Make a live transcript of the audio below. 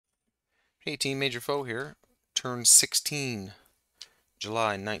Hey team, Major Foe here. Turn 16,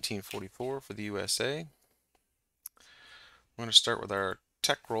 July 1944 for the USA. We're going to start with our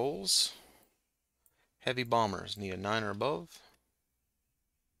tech rolls. Heavy bombers need a 9 or above.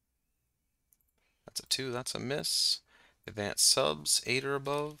 That's a 2, that's a miss. Advanced subs, 8 or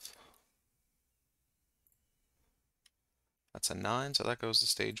above. That's a 9, so that goes to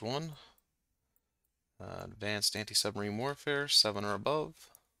stage 1. Advanced anti-submarine warfare, 7 or above.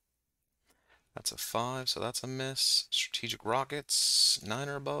 That's a 5, so that's a miss. Strategic rockets, 9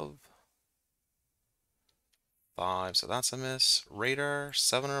 or above. 5, so that's a miss. Radar,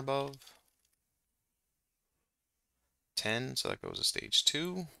 7 or above. 10, so that goes to stage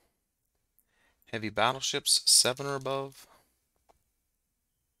 2. Heavy battleships, 7 or above.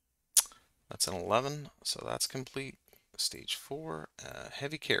 That's an 11, so that's complete. Stage 4.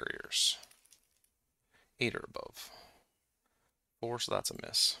 Heavy carriers, 8 or above. 4, so that's a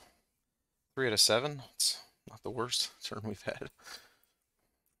miss. 3 out of 7. It's not the worst turn we've had.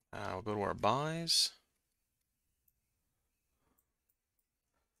 We'll go to our buys.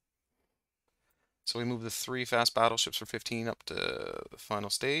 So we move the 3 fast battleships for 15 up to the final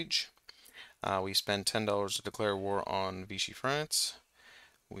stage. We spend $10 to declare war on Vichy, France.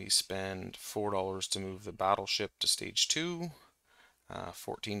 We spend $4 to move the battleship to stage 2.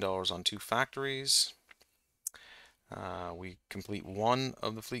 $14 on 2 factories. We complete 1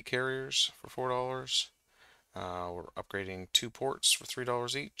 of the fleet carriers for $4. We're upgrading 2 ports for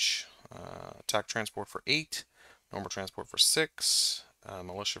 $3 each. Attack transport for 8. Normal transport for 6.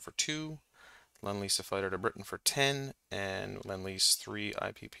 Militia for 2. Lend-lease a fighter to Britain for 10. And lend-lease 3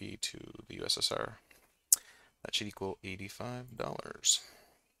 IPP to the USSR. That should equal $85.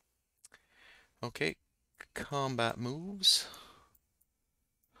 Okay, combat moves.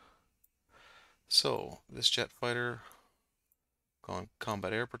 So, this jet fighter going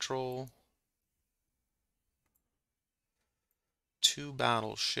combat air patrol. 2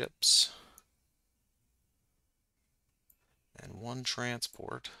 battleships. And 1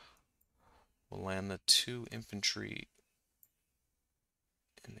 transport. We'll land the 2 infantry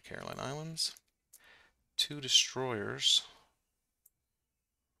in the Caroline Islands. 2 destroyers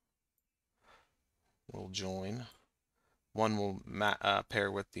will join. One will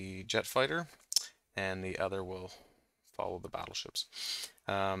pair with the jet fighter, and the other will follow the battleships.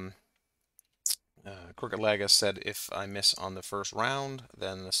 Crooked Leg has said if I miss on the first round,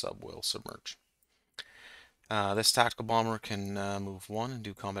 then the sub will submerge. This tactical bomber can move 1 and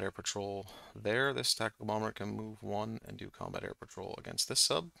do combat air patrol there. This tactical bomber can move 1 and do combat air patrol against this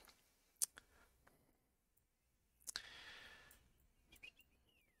sub.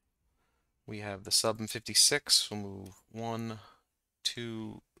 We have the sub in 56. We'll move 1,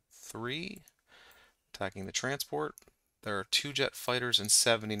 2, 3, attacking the transport. There are 2 jet fighters in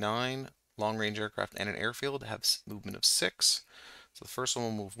 79, long-range aircraft, and an airfield have movement of 6. So the first one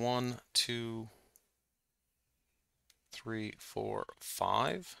will move 1, 2, 3, 4,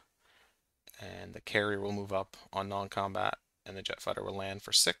 5. And the carrier will move up on non-combat, and the jet fighter will land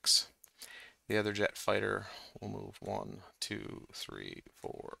for 6. The other jet fighter will move 1, 2, 3,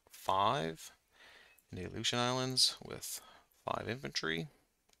 4, 5 in the Aleutian Islands with 5 infantry.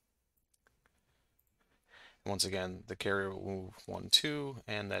 Once again, the carrier will move 1, 2,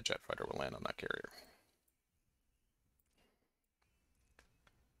 and that jet fighter will land on that carrier.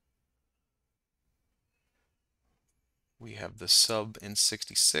 We have the sub in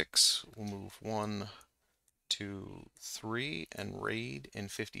 66. We'll move 1, 2, 3, and raid in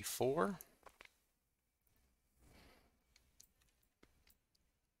 54.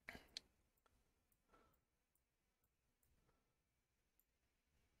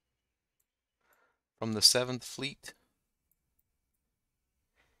 From the 7th Fleet,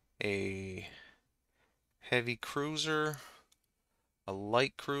 a heavy cruiser, a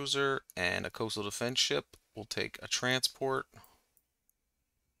light cruiser, and a coastal defense ship will take a transport.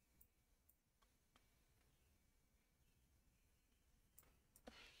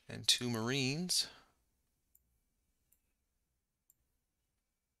 And 2 Marines.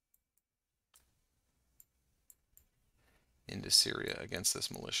 Into Syria against this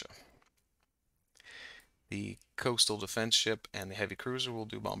militia. The coastal defense ship and the heavy cruiser will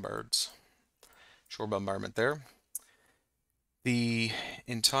do bombards. Shore bombardment there. The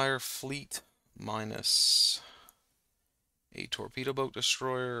entire fleet minus a torpedo boat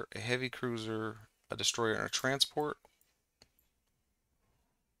destroyer, a heavy cruiser, a destroyer, and a transport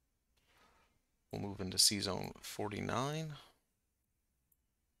will move into Sea Zone 49.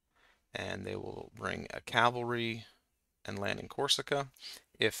 And they will bring a cavalry and land in Corsica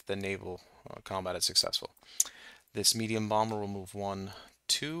if the naval combat is successful. This medium bomber will move 1,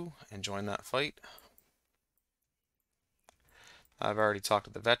 2 and join that fight. I've already talked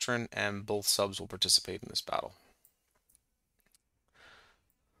to the veteran, and both subs will participate in this battle.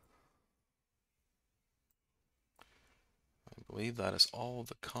 I believe that is all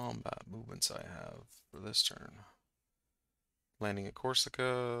the combat movements I have for this turn. Landing at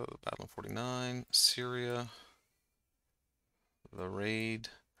Corsica, Battle of 49, Syria, the raid,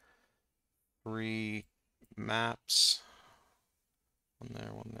 3 maps, one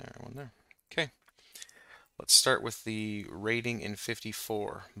there, one there, one there. Okay, let's start with the rating in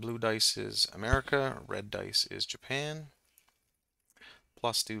 54. Blue dice is America, red dice is Japan.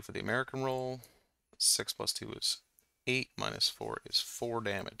 +2 for the American roll. 6 + 2 is 8, -4 is 4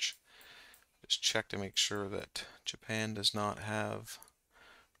 damage. Just check to make sure that Japan does not have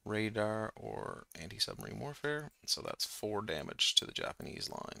radar or anti-submarine warfare. So that's 4 damage to the Japanese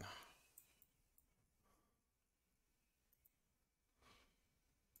line.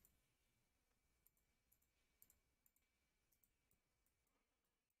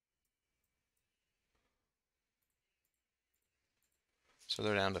 So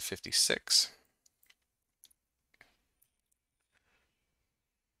they're down to 56.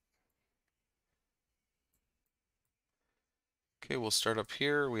 Okay, we'll start up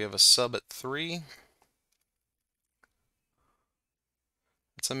here. We have a sub at 3.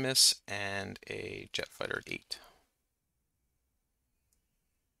 That's a miss, and a jet fighter at 8.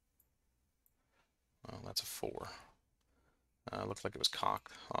 Well, that's a 4. Looks like it was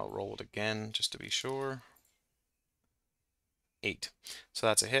cocked. I'll roll it again just to be sure. 8. So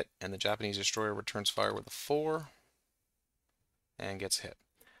that's a hit, and the Japanese destroyer returns fire with a 4 and gets hit.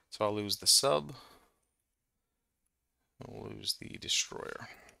 So I'll lose the sub. I'll lose the destroyer.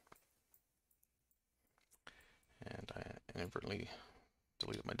 And I inadvertently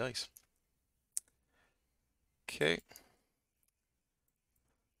deleted my dice. Okay.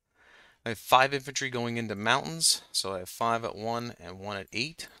 I have 5 infantry going into mountains, so I have 5 at 1 and 1 at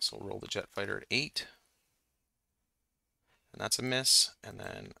 8. So I'll roll the jet fighter at 8. And that's a miss, and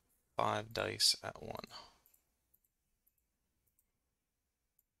then 5 dice at 1.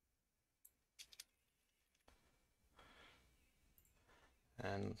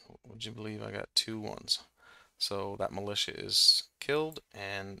 And would you believe I got 2 ones? So that militia is killed,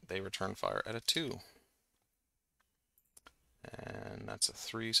 and they return fire at a 2. And that's a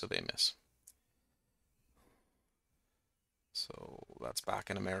 3, so they miss. So that's back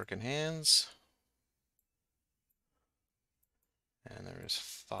in American hands. And there is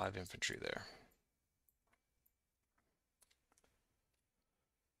 5 infantry there.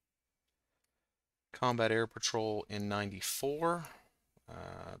 Combat Air Patrol in 94.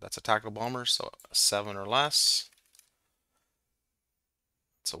 That's a tactical bomber, so a 7 or less.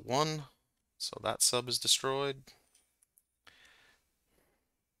 It's a 1, so that sub is destroyed.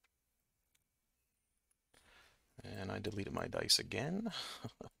 And I deleted my dice again.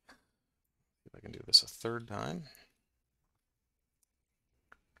 See if I can do this a 3rd time.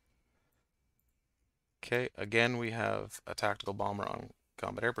 Okay, again we have a tactical bomber on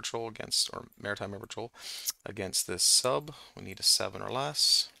Combat Air Patrol against, or Maritime Air Patrol against this sub. We need a 7 or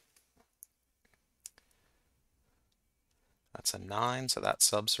less. That's a 9, so that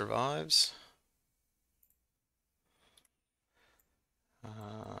sub survives.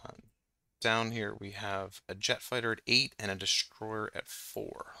 Down here we have a jet fighter at 8 and a destroyer at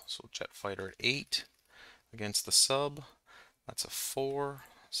 4. So jet fighter at 8 against the sub. That's a 4,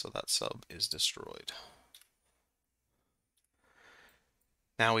 so that sub is destroyed.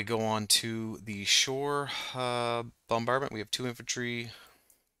 Now we go on to the shore bombardment. We have 2 infantry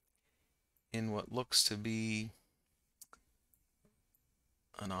in what looks to be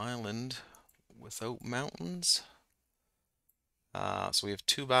an island without mountains. So we have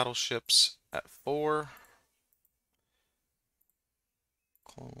 2 battleships at 4.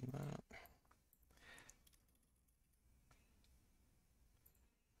 Clone that.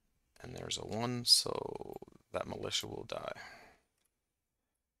 And there's a 1, so that militia will die.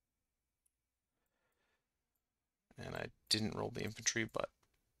 And I didn't roll the infantry, but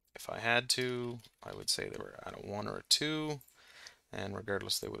if I had to, I would say they were at a 1 or a 2, and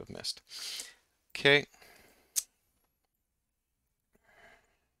regardless, they would have missed. Okay.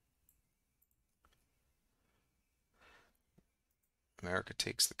 America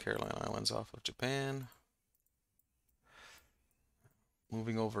takes the Caroline Islands off of Japan.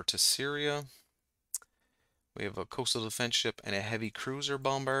 Moving over to Syria. We have a coastal defense ship and a heavy cruiser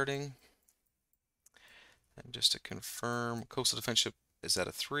bombarding. And just to confirm, coastal defense ship is at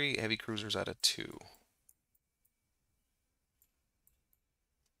a 3, heavy cruiser is at a 2.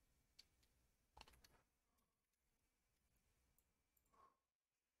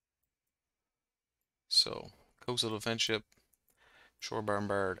 So coastal defense ship, shore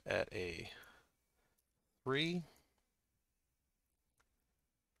bombard at a 3.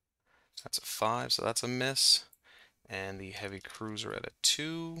 That's a 5, so that's a miss. And the heavy cruiser at a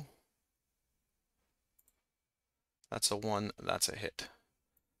 2. That's a 1, that's a hit.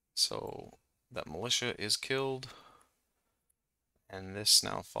 So that militia is killed. And this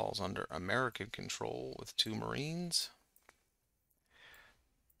now falls under American control with 2 Marines.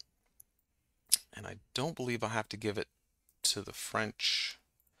 And I don't believe I have to give it to the French,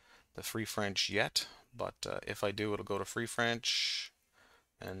 the Free French yet. But if I do, it'll go to Free French.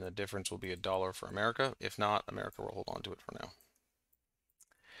 And the difference will be $1 for America. If not, America will hold on to it for now.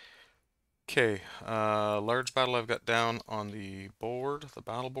 Okay, large battle I've got down on the board, the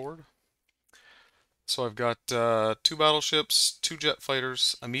battle board. So I've got 2 battleships, 2 jet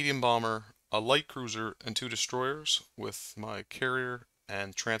fighters, a medium bomber, a light cruiser, and 2 destroyers with my carrier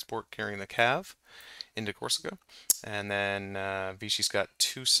and transport carrying the Cav into Corsica. And then Vichy's got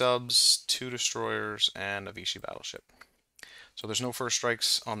 2 subs, 2 destroyers, and a Vichy battleship. So there's no first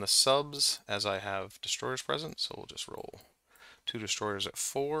strikes on the subs as I have destroyers present, so we'll just roll 2 destroyers at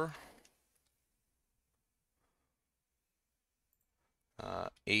 4.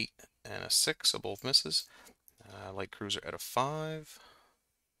 8 and a 6, so both misses. Light cruiser at a 5.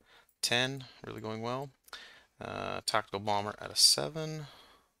 10, really going well. Tactical bomber at a 7.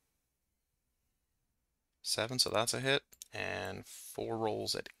 7, so that's a hit. And 4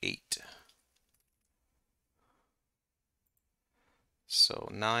 rolls at 8. So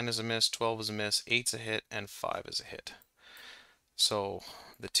 9 is a miss, 12 is a miss, 8's a hit, and 5 is a hit. So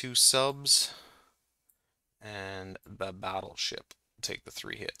the 2 subs and the battleship take the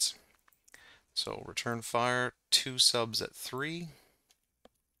 3 hits. So return fire, 2 subs at 3.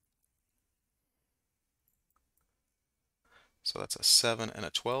 So that's a 7 and a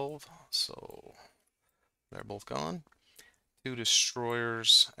 12. So they're both gone. 2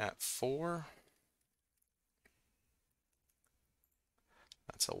 destroyers at 4.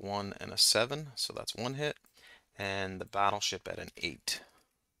 That's a 1 and a 7, so that's 1 hit. And the battleship at an 8.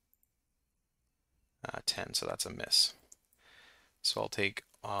 10, so that's a miss. So I'll take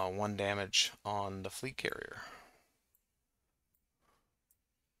 1 damage on the fleet carrier.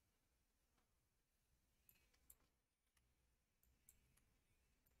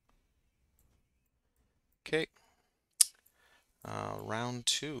 Okay. Round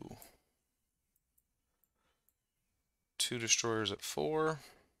 2. 2 destroyers at 4.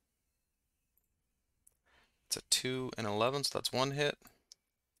 It's a 2 and 11, so that's 1 hit.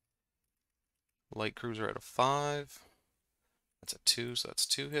 Light cruiser at a 5. That's a 2, so that's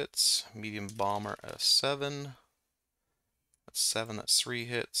 2 hits. Medium bomber at a 7. That's 7, that's 3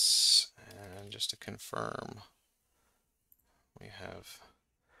 hits. And just to confirm, we have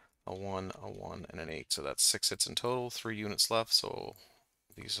a 1, a 1, and an 8. So that's 6 hits in total, 3 units left, so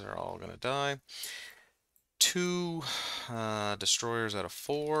these are all going to die. 2 destroyers at a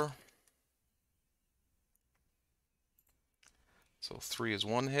 4. So 3 is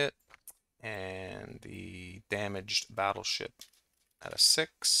 1 hit. And the damaged battleship at a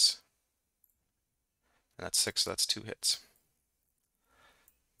 6. And that's 6, so that's 2 hits.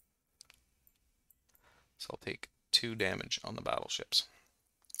 So I'll take 2 damage on the battleships.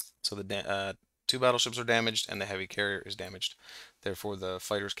 So the 2 battleships are damaged and the heavy carrier is damaged. Therefore, the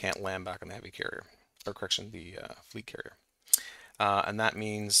fighters can't land back on the heavy carrier. Or correction, the fleet carrier. And that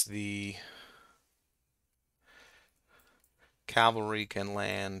means the cavalry can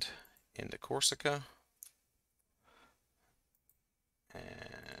land into Corsica.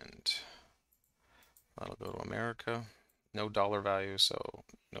 And that'll go to America. No dollar value, so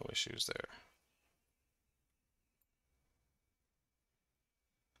no issues there.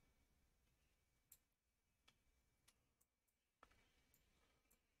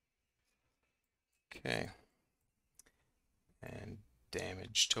 Okay. And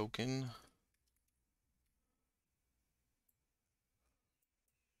damage token.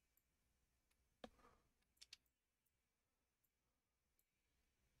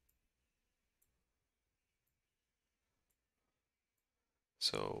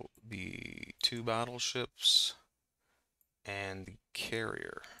 So the 2 battleships and the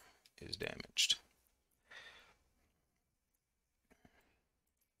carrier is damaged.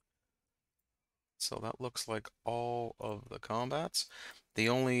 So that looks like all of the combats. The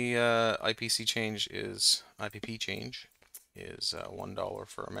only IPP change is $1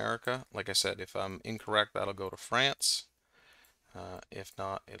 for America. Like I said, if I'm incorrect, that'll go to France. If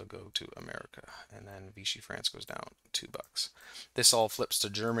not, it'll go to America. And then Vichy France goes down $2. This all flips to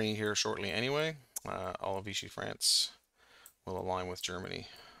Germany here shortly anyway. All of Vichy France will align with Germany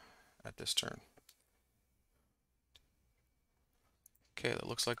at this turn. Okay, that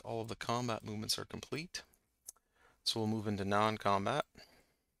looks like all of the combat movements are complete. So we'll move into non-combat.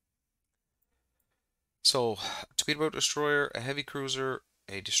 So, speedboat destroyer, a heavy cruiser,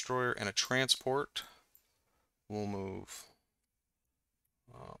 a destroyer, and a transport. We'll move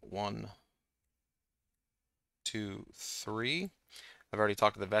 1, 2, 3. I've already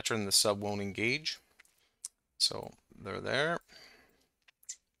talked to the veteran. The sub won't engage, so they're there.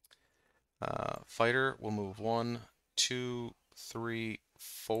 Fighter will move 1, 2, 3,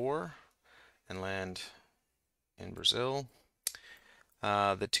 4, and land in Brazil.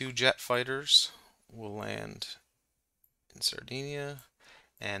 The 2 jet fighters will land in Sardinia,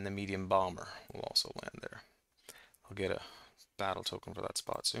 and the medium bomber will also land there. I'll get a battle token for that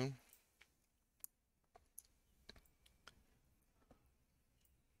spot soon.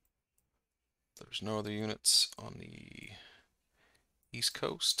 There's no other units on the East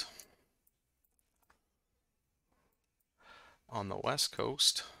Coast. On the West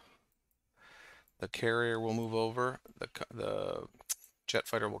Coast, the carrier will move over. The jet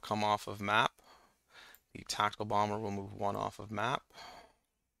fighter will come off of map. The tactical bomber will move 1 off of map.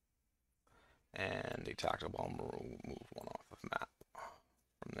 And the tactical bomber will move 1 off of map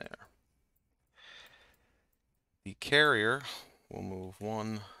from there. The carrier will move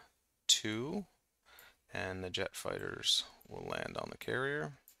 1, 2, and the jet fighters will land on the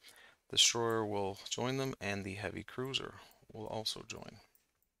carrier. The destroyer will join them, and the heavy cruiser will also join.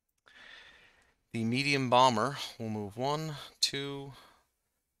 The medium bomber will move 1, 2,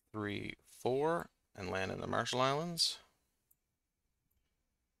 3, 4, and land in the Marshall Islands.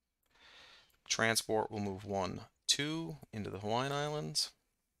 Transport will move 1, 2 into the Hawaiian Islands.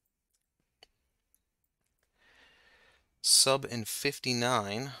 Sub in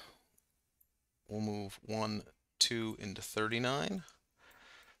 59 will move 1, 2 into 39.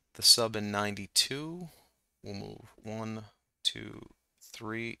 The sub in 92 will move 1, 2,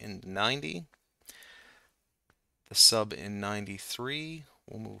 3 into 90. The sub in 93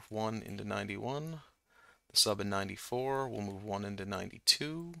 will move 1 into 91. The sub in 94 will move 1 into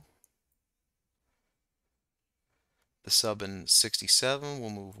 92. The sub in 67 will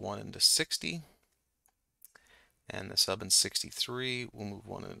move 1 into 60. And the sub in 63 will move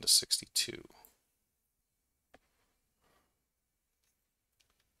 1 into 62.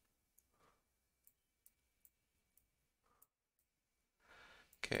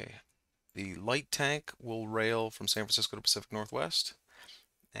 Okay, the light tank will rail from San Francisco to Pacific Northwest,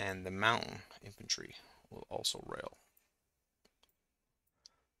 and the mountain infantry will also rail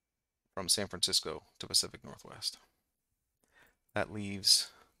from San Francisco to Pacific Northwest. That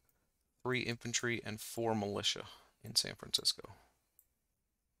leaves 3 infantry and 4 militia in San Francisco.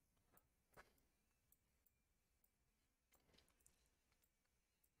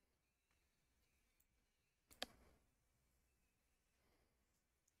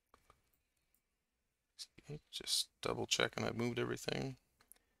 Just double checking I've moved everything.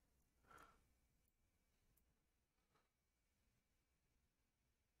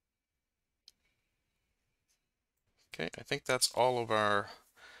 Okay, I think that's all of our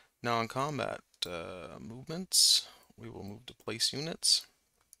non-combat movements. We will move to place units.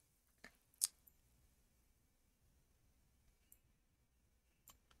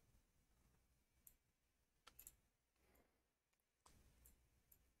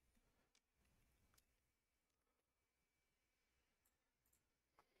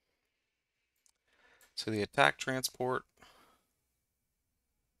 So the attack transport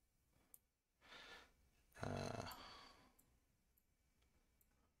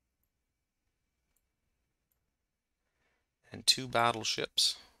and 2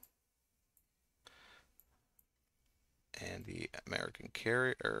 battleships and the American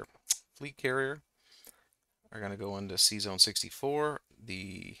carrier or fleet carrier are going to go into C Zone 64.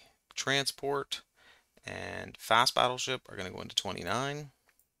 The transport and fast battleship are going to go into 29.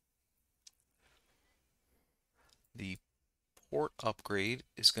 The port upgrade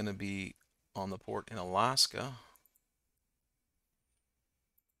is going to be on the port in Alaska.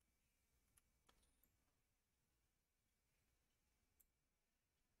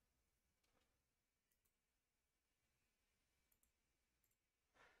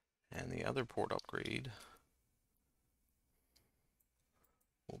 And the other port upgrade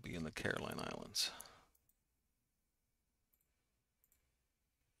will be in the Caroline Islands.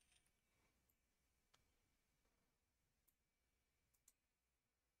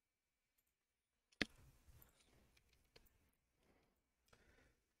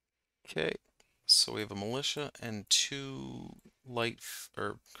 Okay, so we have a militia and 2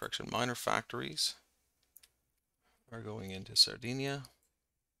 minor factories are going into Sardinia.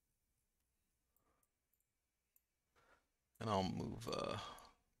 And I'll move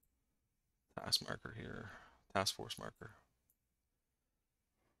task marker here, task force marker.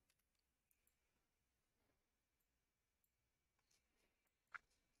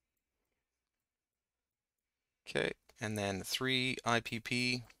 Okay, and then 3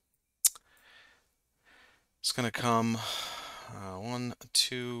 IPP. It's going to come 1,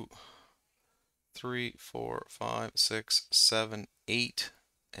 2, 3, 4, 5, 6, 7, 8,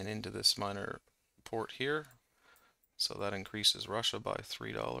 and into this minor port here. So that increases Russia by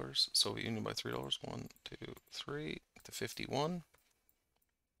 $3, Soviet Union by $3. 1, 2, 3 to 51.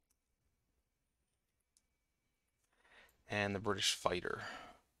 And the British fighter.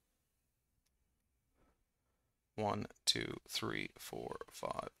 1, 2, 3, 4,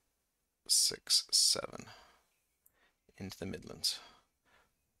 5, 6, 7 into the Midlands.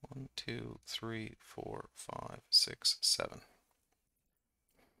 1, 2, 3, 4, 5, 6, 7.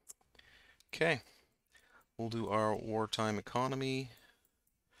 Okay, we'll do our wartime economy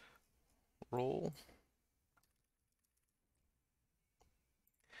roll.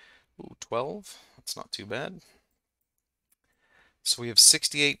 Ooh, 12. That's not too bad. So we have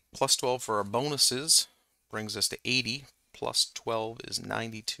 68 plus 12 for our bonuses. Brings us to 80. Plus 12 is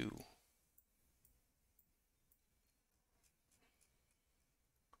 92.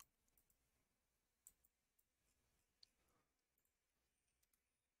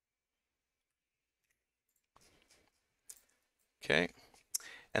 Okay.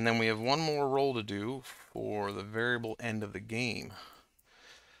 And then we have one more roll to do for the variable end of the game.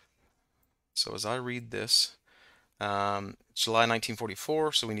 So as I read this, July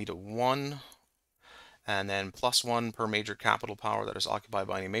 1944, so we need a 1, and then +1 per major capital power that is occupied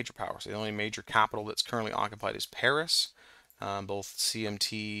by any major power. So the only major capital that's currently occupied is Paris. Both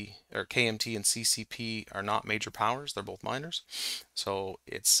CMT or KMT and CCP are not major powers; they're both minors. So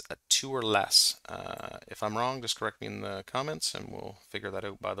it's a 2 or less. If I'm wrong, just correct me in the comments, and we'll figure that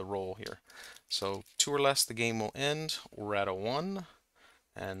out by the roll here. So 2 or less, the game will end. We're at a 1,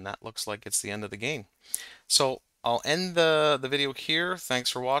 and that looks like it's the end of the game. So I'll end the video here.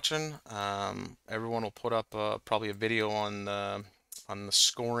 Thanks for watching. Everyone will put up probably a video on the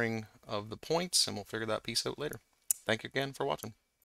scoring of the points, and we'll figure that piece out later. Thank you again for watching.